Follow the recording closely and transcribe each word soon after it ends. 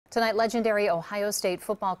Tonight, legendary Ohio State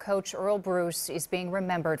football coach Earl Bruce is being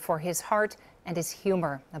remembered for his heart and his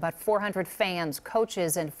humor. About 400 fans,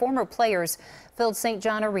 coaches, and former players filled St.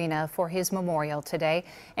 John Arena for his memorial today.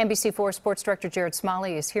 NBC4 Sports Director Jared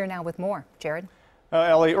Smalley is here now with more. Jared?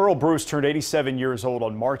 Ellie, Earl Bruce turned 87 years old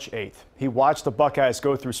on March 8th. He watched the Buckeyes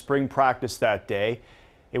go through spring practice that day.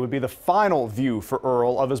 It would be the final view for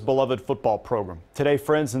Earl of his beloved football program. Today,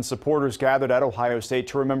 friends and supporters gathered at Ohio State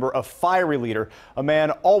to remember a fiery leader, a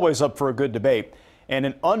man always up for a good debate, and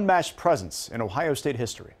an unmatched presence in Ohio State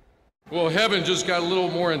history. Well, heaven just got a little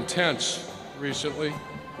more intense recently.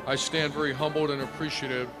 I stand very humbled and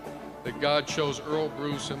appreciative that God chose Earl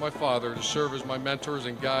Bruce and my father to serve as my mentors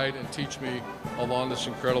and guide and teach me along this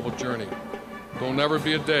incredible journey. There'll never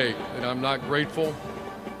be a day that I'm not grateful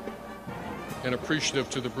and appreciative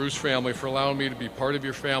to the Bruce family for allowing me to be part of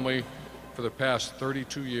your family for the past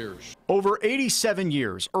 32 years. Over 87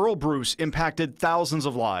 years, Earl Bruce impacted thousands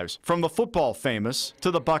of lives, from the football famous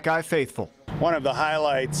to the Buckeye faithful. One of the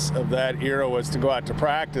highlights of that era was to go out to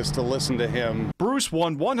practice to listen to him. Bruce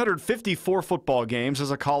won 154 football games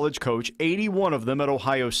as a college coach, 81 of them at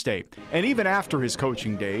Ohio State. And even after his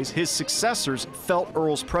coaching days, his successors felt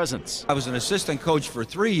Earl's presence. I was an assistant coach for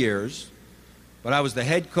 3 years. But I was the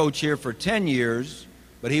head coach here for 10 years,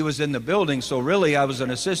 but he was in the building, so really I was an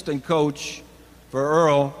assistant coach for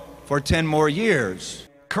Earl for 10 more years.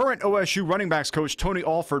 Current OSU running backs coach Tony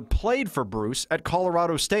Alford played for Bruce at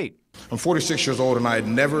Colorado State. I'm 46 years old and I had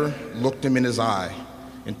never looked him in his eye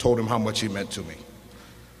and told him how much he meant to me.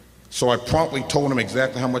 So I promptly told him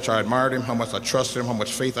exactly how much I admired him, how much I trusted him, how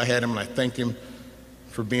much faith I had in him, and I thanked him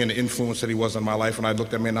for being the influence that he was in my life. And I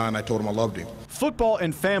looked at him in the eye and I told him I loved him. Football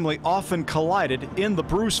and family often collided in the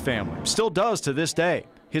Bruce family, still does to this day.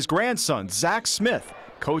 His grandson, Zach Smith,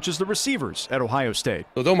 coaches the receivers at Ohio State.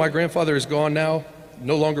 Although my grandfather is gone now,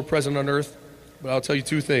 no longer present on earth, but I'll tell you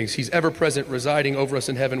two things. He's ever present, residing over us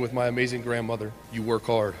in heaven with my amazing grandmother. You work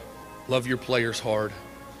hard, love your players hard,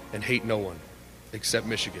 and hate no one except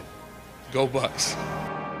Michigan. Go Bucks.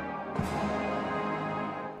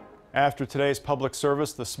 After today's public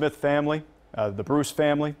service, the Smith family, the Bruce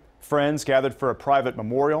family, friends gathered for a private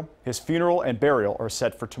memorial. His funeral and burial are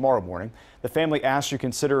set for tomorrow morning. The family asked you to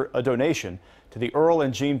consider a donation to the Earl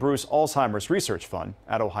and Jean Bruce Alzheimer's Research Fund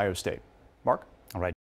at Ohio State. Mark? All right.